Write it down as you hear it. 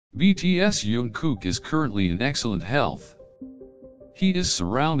Bts Jungkook is currently in excellent health. He is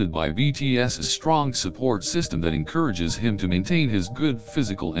surrounded by Bts's strong support system that encourages him to maintain his good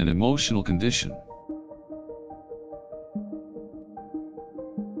physical and emotional condition.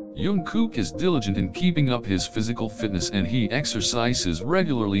 Jungkook is diligent in keeping up his physical fitness and he exercises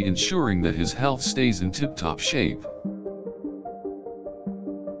regularly, ensuring that his health stays in tip-top shape.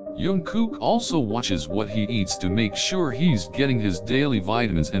 Jungkook also watches what he eats to make sure he's getting his daily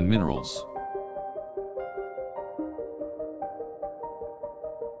vitamins and minerals.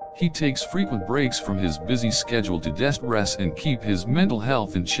 He takes frequent breaks from his busy schedule to rest and keep his mental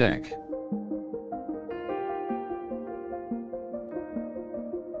health in check.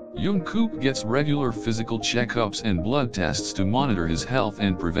 Jungkook gets regular physical checkups and blood tests to monitor his health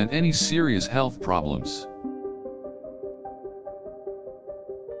and prevent any serious health problems.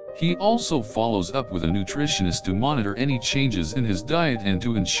 He also follows up with a nutritionist to monitor any changes in his diet and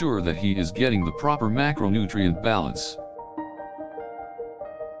to ensure that he is getting the proper macronutrient balance.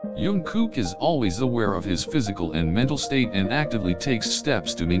 Jungkook is always aware of his physical and mental state and actively takes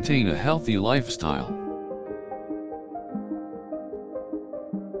steps to maintain a healthy lifestyle.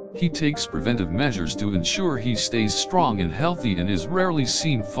 He takes preventive measures to ensure he stays strong and healthy and is rarely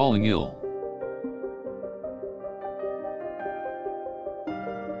seen falling ill.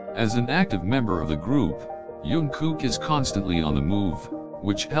 As an active member of the group, Jungkook is constantly on the move,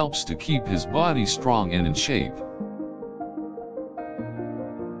 which helps to keep his body strong and in shape.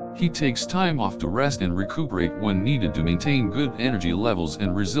 He takes time off to rest and recuperate when needed to maintain good energy levels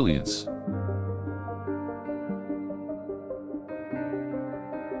and resilience.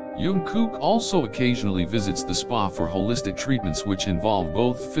 Jungkook also occasionally visits the spa for holistic treatments which involve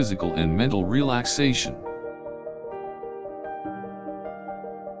both physical and mental relaxation.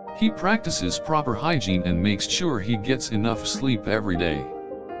 He practices proper hygiene and makes sure he gets enough sleep every day.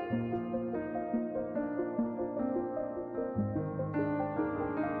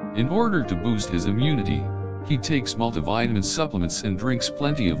 In order to boost his immunity, he takes multivitamin supplements and drinks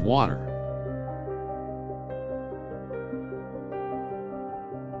plenty of water.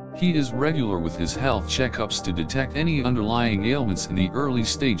 He is regular with his health checkups to detect any underlying ailments in the early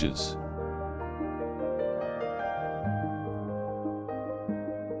stages.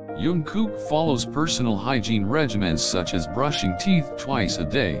 Jungkook follows personal hygiene regimens such as brushing teeth twice a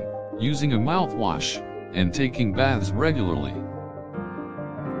day, using a mouthwash, and taking baths regularly.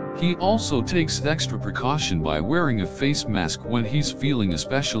 He also takes extra precaution by wearing a face mask when he's feeling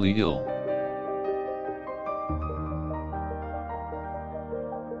especially ill.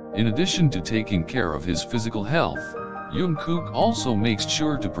 In addition to taking care of his physical health, Jungkook also makes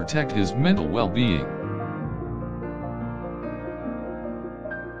sure to protect his mental well-being.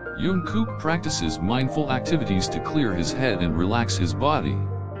 Jungkook practices mindful activities to clear his head and relax his body.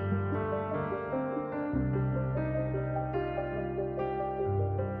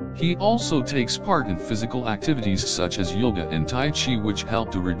 He also takes part in physical activities such as yoga and tai chi, which help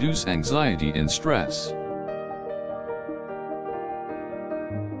to reduce anxiety and stress.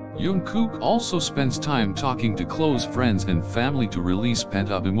 Jungkook also spends time talking to close friends and family to release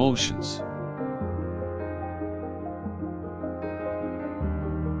pent-up emotions.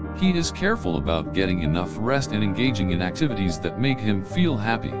 He is careful about getting enough rest and engaging in activities that make him feel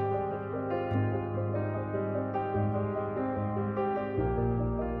happy.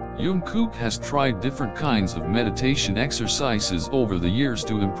 Jungkook has tried different kinds of meditation exercises over the years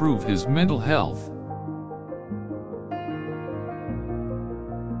to improve his mental health.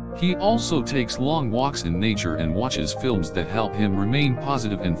 He also takes long walks in nature and watches films that help him remain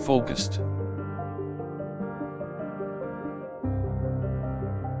positive and focused.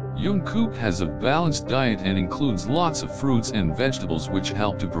 Jungkook has a balanced diet and includes lots of fruits and vegetables which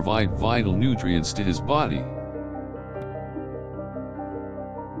help to provide vital nutrients to his body.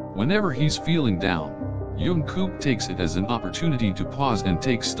 Whenever he's feeling down, Jungkook takes it as an opportunity to pause and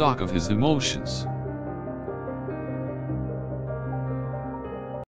take stock of his emotions.